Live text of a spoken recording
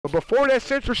But before that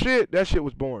central shit, that shit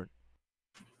was boring.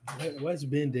 West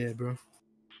been dead, bro.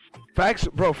 Facts,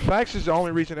 bro. Facts is the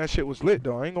only reason that shit was lit,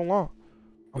 though. I ain't gonna lie.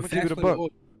 I'm gonna give it a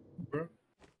buck. Bro.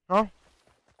 Huh?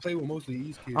 Play with mostly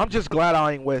East kids. I'm just glad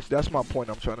I ain't West. That's my point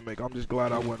I'm trying to make. I'm just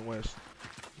glad I wasn't West.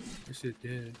 That shit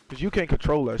dead. Cause you can't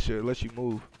control that shit unless you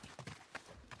move.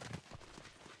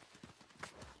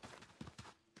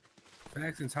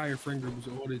 Facts' entire friend group was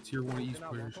all the tier 1 East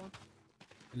players.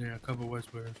 And then a couple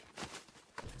West players.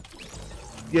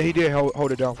 Yeah, he did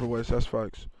hold it down for West. That's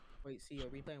facts. Wait, see, are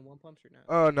we playing one pumps or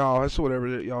not? No, that's whatever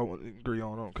y'all agree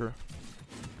on. I don't care.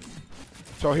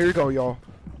 So here you go, y'all.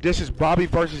 This is Bobby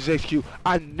versus Zexqew.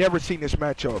 I never seen this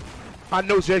matchup. I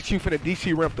know Zexqew finna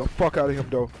DC ramp the fuck out of him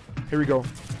though. Here we go.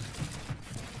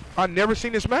 I never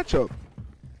seen this matchup.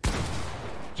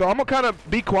 So I'm gonna kind of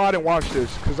be quiet and watch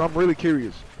this because I'm really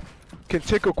curious. Can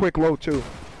Tickle quick low too.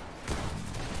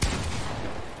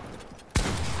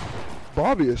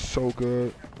 Bobby is so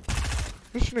good.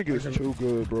 This nigga is too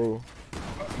good, bro.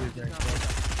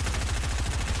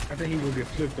 I think he will get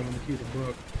flipped on the key to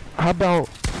buck. How about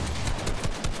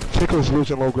Tickle's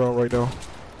losing low ground right now?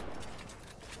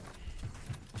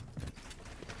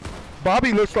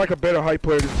 Bobby looks like a better hype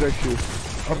player than Zexqew.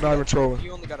 I'm not even trolling.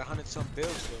 You only got 100-some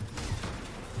builds though.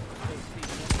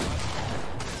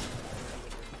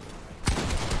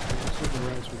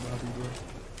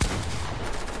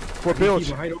 For builds,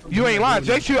 you ain't lying.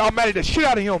 Zexqew, I'm mad at the shit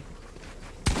out of him.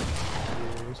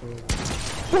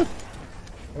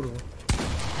 Hold on.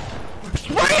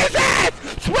 Swing his ass!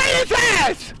 Swing his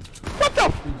ass! What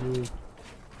the?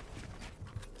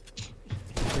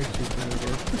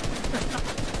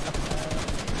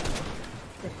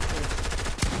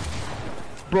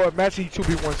 Bro, imagine he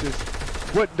 2v1s this.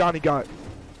 What Donnie got?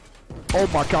 Oh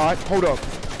my god, hold up.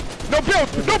 No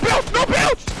builds! No builds! No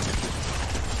builds!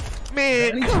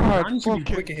 Man, God,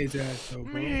 fucking his ass though,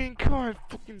 bro. Man, God,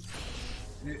 fucking.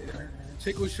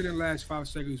 Tickle shouldn't last 5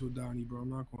 seconds with Donnie, bro. I'm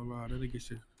not gonna lie. That nigga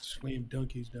should slam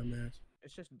dunk his dumb ass.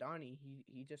 It's just Donnie.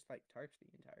 He just like tarps the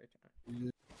entire time.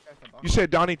 Yeah. You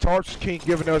said Donnie tarps? King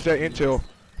giving us that intel.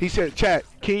 He said, chat.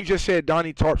 King just said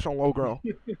Donnie tarps on low ground.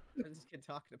 What's this kid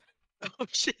talking about? Oh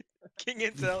shit, King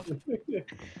Intel.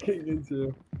 King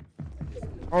Intel.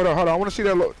 Hold on. I want to see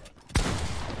that look.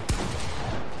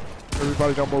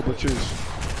 Everybody don't move but choose.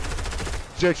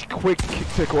 Zexqew quick kick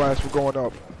Tickle ass for going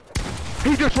up.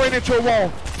 He just ran into a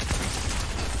wall.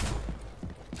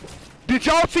 Did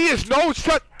y'all see his nose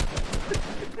shut?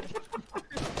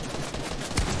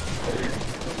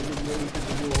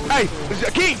 Hey,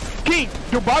 King,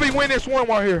 do Bobby win this one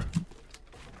right here?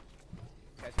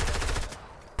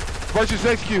 Versus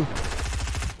Zexqew.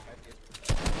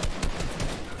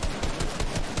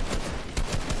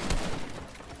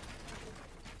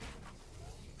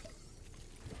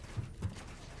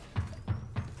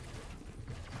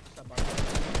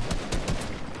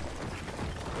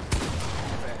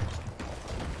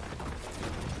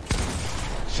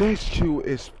 Zexqew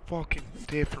is fucking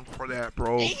different for that,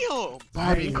 bro. Damn.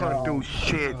 Bobby couldn't do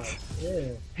shit.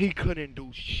 Yeah. He couldn't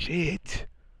do shit.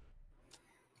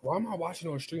 Why am I watching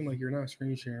on stream like you're not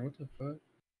screen sharing? What the fuck?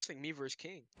 It's like me versus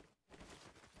King.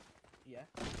 Yeah.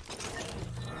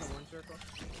 One circle.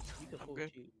 You can full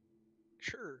cheat.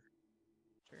 Sure.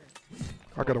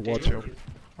 I gotta watch him.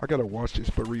 I gotta watch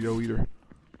this burrito eater.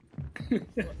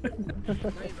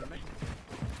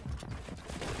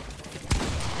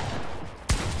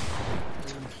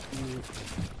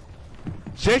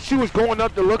 Zexqew was going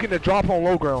up to looking to drop on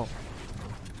low ground.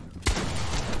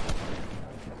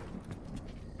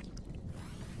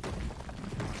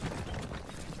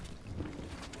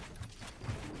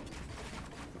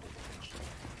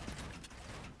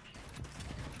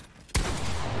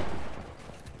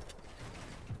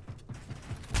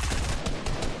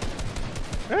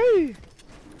 Hey!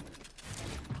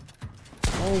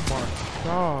 Oh my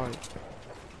god.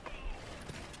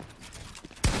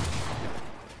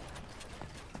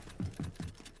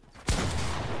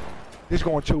 This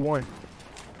going 2-1.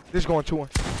 This going 2-1.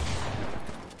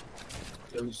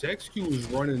 Yo, Zexqew is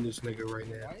running this nigga right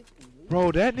now.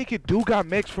 Bro, that nigga do got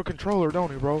mechs for controller,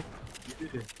 don't he, bro?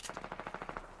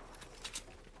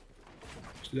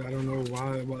 Yeah. I don't know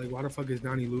why the fuck is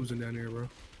Donnie losing down there, bro?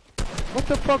 What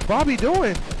the fuck Bobby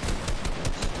doing?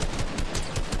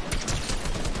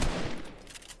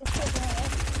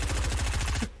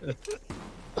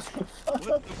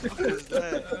 What the fuck is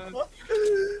that?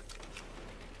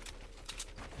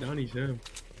 Donnie's him.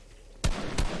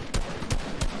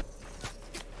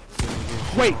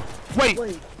 Wait.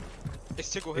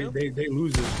 It's Tickle Hill? They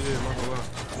lose this shit, I'm not gonna lie.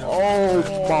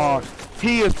 Oh my.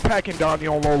 He is packing Donnie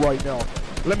on low right now.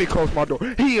 Let me close my door.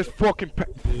 He is fucking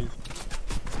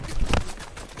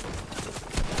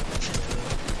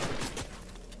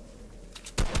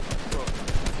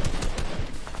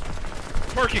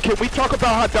Murky, can we talk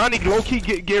about how Donnie low-key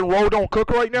get rolled on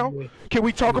Cook right now? Can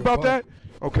we talk about that?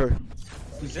 Okay.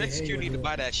 Zexqew need to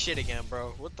buy that shit again,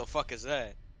 bro. What the fuck is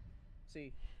that?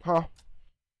 See. Huh?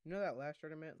 You know that last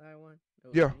tournament that I won? It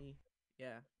was Yeah. Me?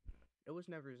 Yeah. It was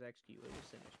never Zexqew, it was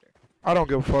Sinister. I don't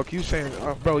give a fuck. You saying,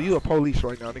 bro, you a police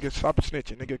right now, nigga. Stop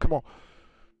snitching, nigga. Come on.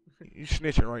 You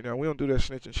snitching right now. We don't do that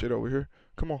snitching shit over here.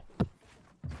 Come on.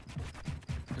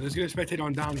 Let's get a spectator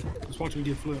on Donnie. Let's watch him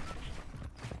get flipped.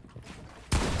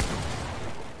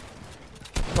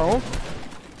 Cone?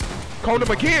 Cone him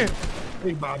again.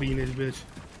 Big Bobby in this bitch.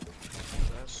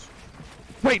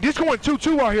 Wait, this going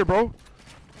 2-2 out here, bro.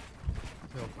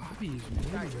 Yo, Bobby is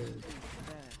really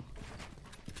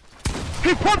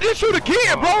He pumped this shit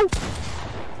again, bro.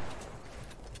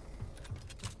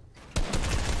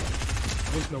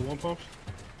 There's no one pumps.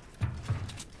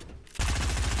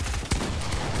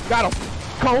 Got him.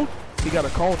 Cone. He got a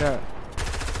cone that.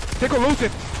 Tickle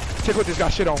losing. Tickle just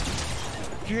got shit on.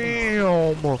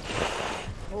 Damn.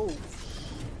 Oh.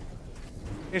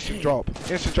 Instant drop.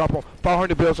 Instant drop on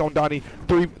 500 bills on Donnie.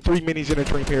 Three minis in a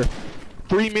dream here.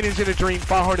 3 minis in a dream.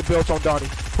 500 bills on Donnie.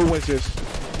 Who wins this?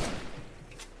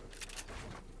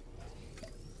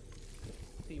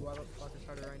 See, why the fuck is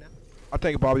harder right now? I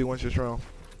think Bobby wins this round.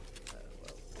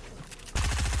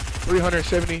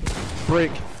 370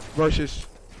 brick versus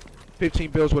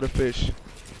 15 bills with a fish.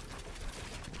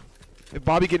 If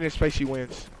Bobby get in his face, he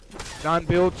wins. 9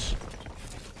 builds.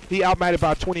 He outmatted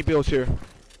by 20 bills here.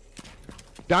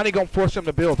 Donnie gonna force him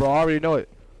to build, bro. I already know it.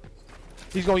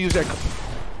 He's gonna use that.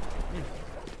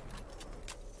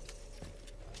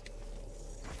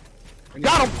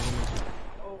 Got him!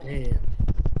 Damn.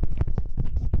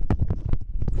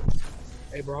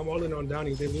 Hey, bro, I'm all in on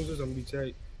Donnie. If they lose this, I'm gonna be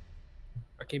tight.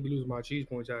 I can't be losing my cheese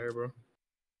points out here, bro.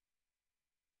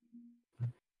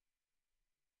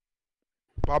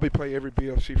 Bobby play every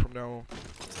BFC from now on.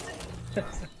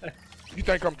 You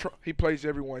think he plays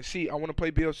everyone. See, I want to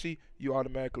play BFC, you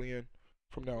automatically in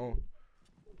from now on.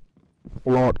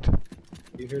 Locked.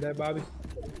 You hear that, Bobby?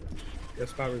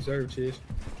 That's my reserve, cheese.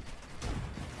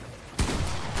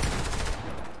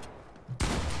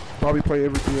 Bobby play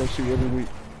every BFC every week.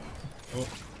 Oh.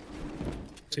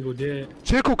 Tickle dead.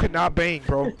 Tickle cannot bang,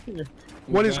 bro.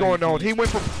 What is going on? He went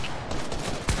from...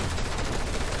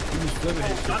 He was flipping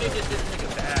his Donnie just did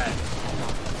nigga bad.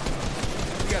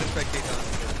 You gotta spectate Donnie.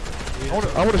 I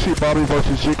want to see Bobby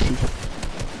versus Zexqew.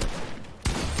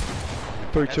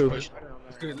 3-2.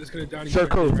 Let's get it Donnie.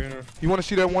 Circle. You want to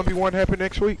see that 1v1 happen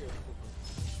next week?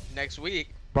 Next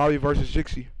week. Bobby versus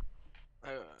Zexqew.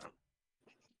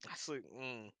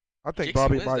 I think Zexqew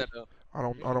Bobby wins might. that, though. I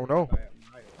don't know.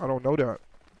 I don't know that.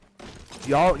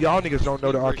 Y'all niggas don't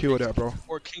know the IQ of that, bro.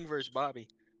 Or King versus Bobby.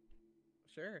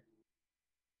 Sure.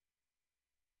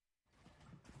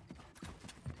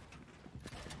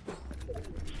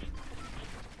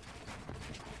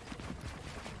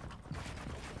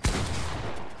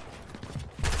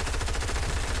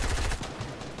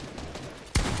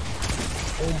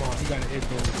 Oh my, he got an hit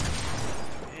though.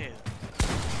 Damn.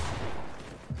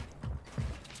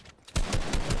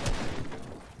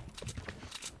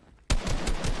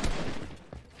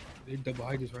 They double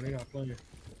hide this right. They not playing.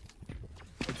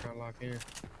 They trying to lock in.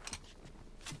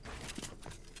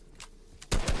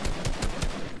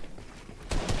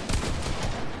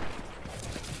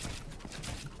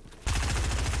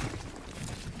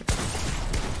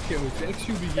 Yo,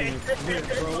 Zexqew be getting flipped,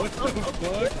 bro. What the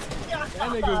fuck? That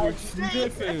nigga was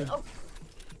sniffing.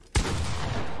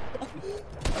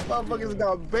 Motherfuckers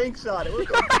got bank shot it. What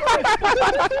the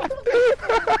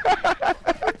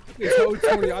fuck? This whole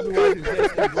 20, I've been watching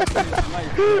Zexqew work in his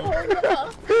life, bro.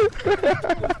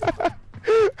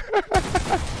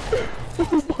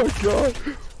 Oh my god.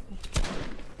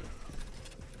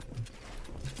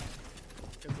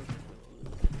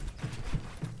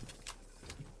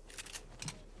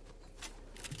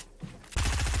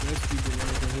 Zexqew been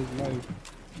working his life.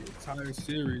 Entire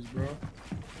series, bro.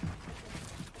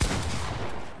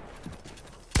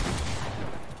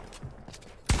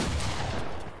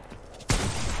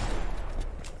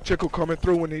 Tickle coming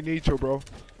through when they need to, bro.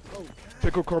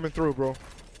 Tickle coming through, bro.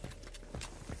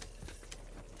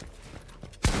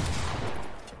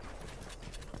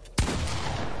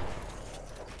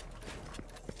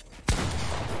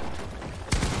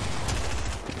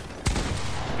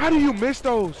 How do you miss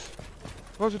those?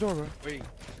 Close the door, bro. Wait.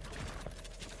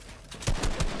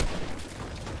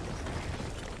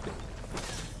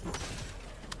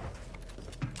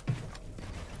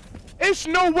 It's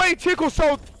no way Tickle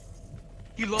so...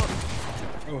 He lost.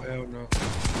 Oh, hell no.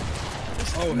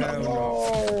 Oh, hell no.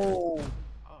 Oh,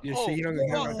 Yeah, see, he don't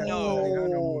got no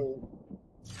more.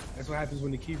 That's what happens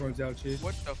when the key runs out, Chiz.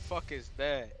 What the fuck is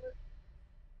that?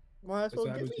 Why That's so what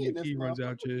get happens me when in the this key runs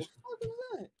out, motherfucker? Chiz. What the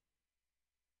fuck is that?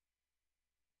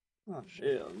 Oh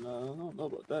hell no, I don't know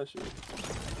about that shit.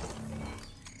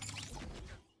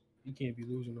 You can't be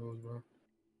losing those, bro.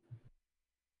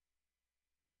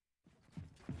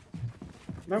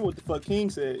 Remember what the fuck King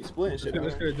said? Explain shit.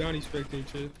 Let's get a Donnie spectate,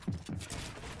 Chiz.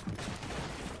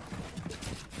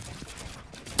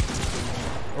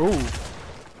 Ooh.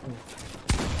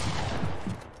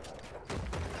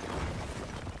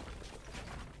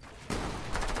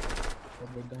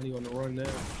 But Donnie on the run now.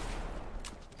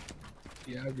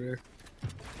 Yeah, out there.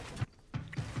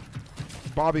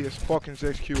 Bobby is fucking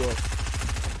Zexqew up.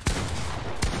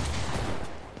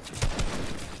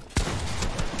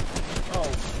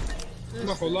 Oh, I'm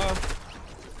not gonna lie.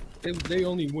 They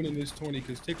only winning this 20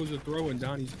 because Tickle's a throw and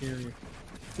Donnie's carrying.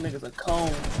 niggas a cone.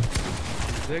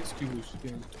 Zexqew was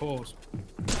getting tossed.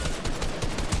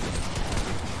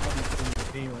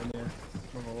 I'm in right now. I'm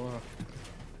not gonna lie.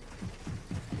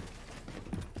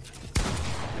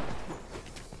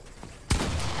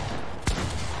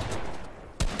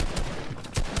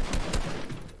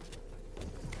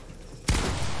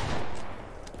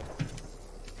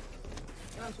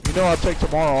 You know I take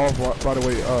tomorrow off, by the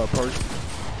way, Perch.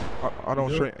 I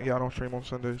don't You do? stream. Yeah, I don't stream on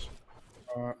Sundays.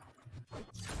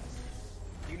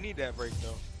 You need that break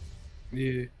though.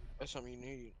 Yeah. That's something you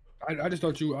need. I just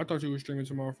thought you were streaming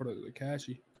tomorrow for the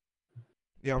Cashy.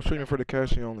 Yeah, I'm streaming for the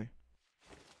Cassie only.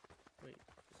 Wait,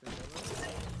 is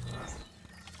it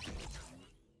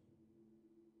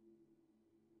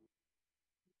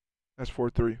That's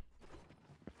 4-3.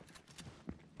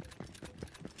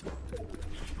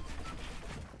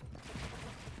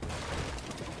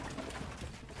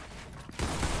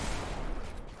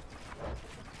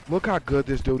 Look how good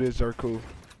this dude is, Zexqew.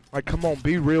 Like, come on,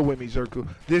 be real with me, Zexqew.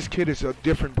 This kid is a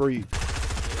different breed.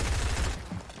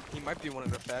 He might be one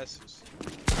of the fastest.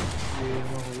 Yeah,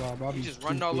 I'm not gonna lie. He Bobby's just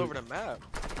running all over the map.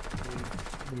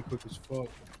 Really quick as fuck.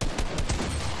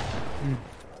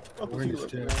 Fuck We're in you this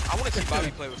looking chat. at? I want to see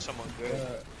Bobby play with someone good.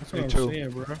 That's Me what too. I'm saying,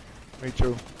 bro. Me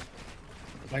too.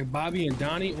 Like Bobby and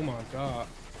Donnie, oh my god.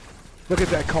 Look at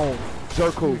that cone.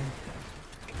 Zexqew.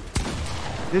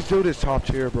 This dude is top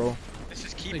tier, bro. This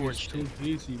is I think keyboard it's shit. too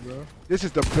easy, bro. This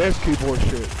is the best keyboard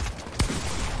shit.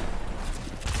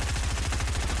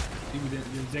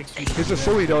 It's a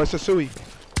Sui though, it's a Sui.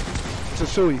 It's a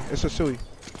Sui, it's a Sui.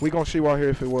 We gonna see right here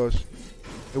if it was.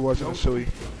 It wasn't a Sui.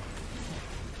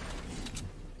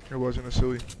 It wasn't a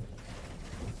Sui.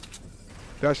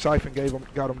 That siphon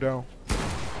got him down.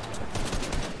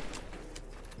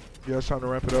 Yeah, it's time to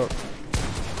ramp it up.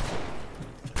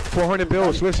 400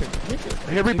 bills, listen.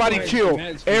 Everybody chill.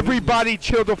 Everybody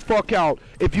chill the fuck out.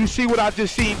 If you see what I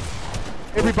just seen,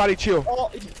 everybody chill. Oh,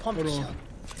 he pumped Hold the on. shot.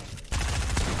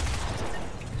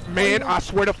 Man, I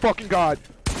swear to fucking God.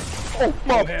 Oh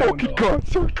my hell fucking no. God,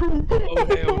 Zexqew. Oh,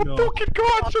 hell my no. fucking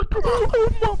God, Zexqew. Oh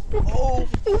my fucking Oh,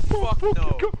 fuck fucking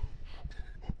no. God.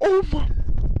 Oh my.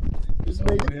 This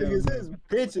nigga hell thing is no. his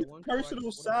bitches. One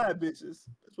Personal squad, side bitches.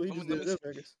 That's what he Let just me did to them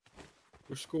see. niggas.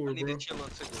 We're I scored, need bro. to chill on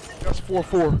Tickle. That's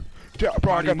 4-4. Bro, I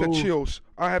Body got the move. chills.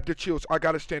 I have the chills. I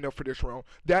gotta stand up for this round.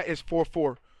 That is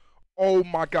 4-4. Oh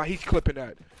my God, he's clipping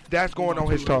that. That's going on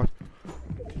his top.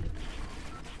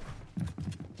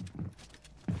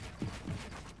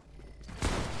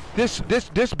 This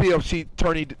BFC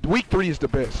tourney, week 3 is the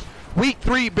best. Week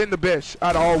 3 been the best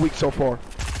out of all weeks so far.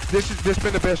 This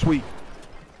been the best week.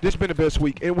 This been the best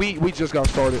week, and we just got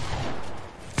started.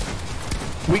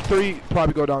 Week 3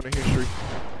 probably go down in history.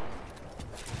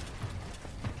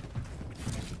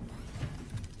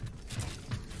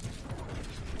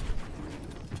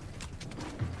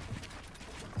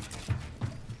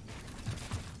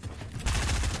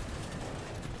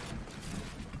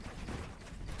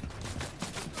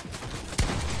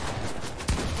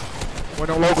 We're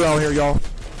no logo out here, y'all.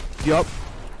 Yup.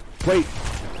 Wait.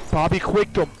 Bobby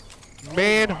quicked him.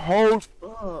 Man, hold.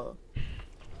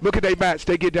 Look at they match.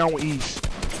 They get down with ease.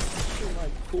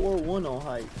 Like 4-1 on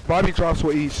height. Bobby drops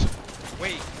with ease.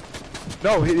 Wait,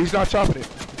 No, he's not chopping it.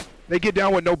 They get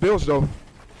down with no bills, though.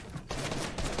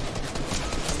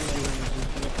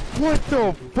 What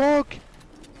the fuck?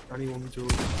 I didn't want me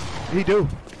to. He do.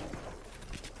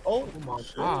 Oh, Oh my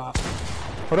shit. god.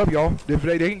 Hold up, y'all. If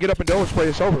they can get up and double spray,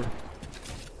 it's over.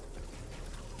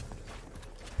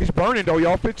 He's burning, though,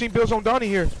 y'all. 15 bills on Donnie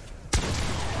here.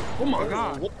 Oh my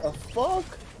god. What the fuck?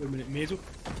 Wait a minute, Mazel.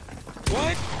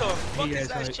 what the fuck Yeah, is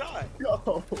that right. shot? Yo.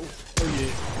 Oh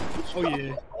yeah. Oh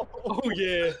yeah. Oh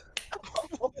yeah.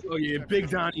 Oh yeah. Big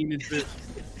Donnie in this bitch.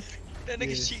 That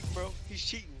nigga's Yeah. cheating, bro. He's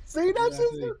cheating. See that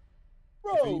Exactly. shit? If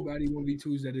Bro. anybody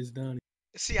 1v2s, that is Donnie.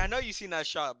 See, I know you seen that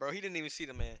shot, bro. He didn't even see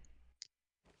the man.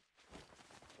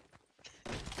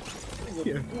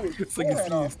 Yeah, it's like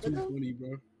it's too funny,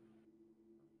 bro.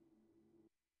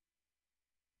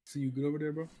 See you good over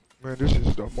there, bro? Man, this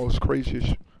is the most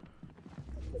craziest.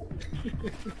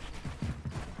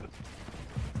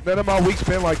 None of my weeks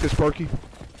been like this, Perky. No,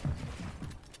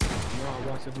 I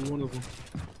watched every one of them.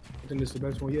 I think it's the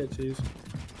best one yet, Chase.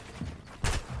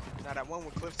 Now that one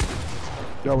with Cliff.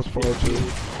 That was far too.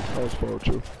 That was far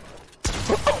too.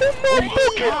 Oh my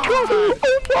fucking god! Oh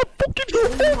my fucking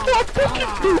god! Oh my fucking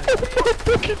god!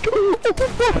 Oh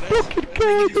my fucking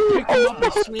god! Oh my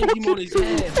fucking god! Slammed him on his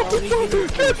head, bro.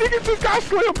 That nigga just got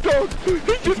slam dunked!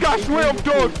 He just got slam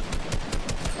dunked!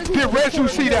 Did Rezu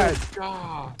see that?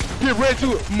 Did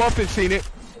Rezu Muffin seen it?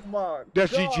 Oh my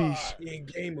That's God. GG's. In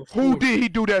game of Who course. did he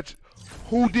do that?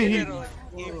 Who did he? My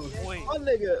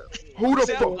nigga. Who the Was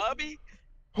that fuck? Bobby?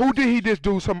 Who did he just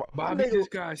do some? Bobby nigga- just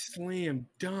got slam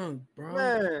dunk, bro.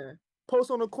 Man.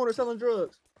 Post on the corner selling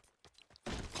drugs.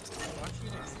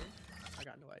 I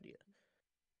got no idea.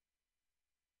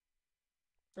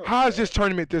 How is this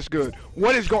tournament this good?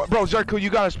 What is going, bro? Zexqew, you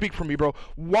gotta speak for me, bro.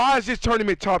 Why is this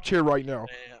tournament top tier right now?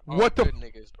 Man, all What the? good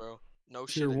niggas, bro. No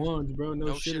Tier shit. ones, bro. No,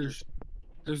 No shitters.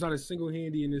 There's not a single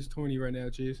handy in this tourney right now,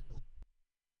 Chase.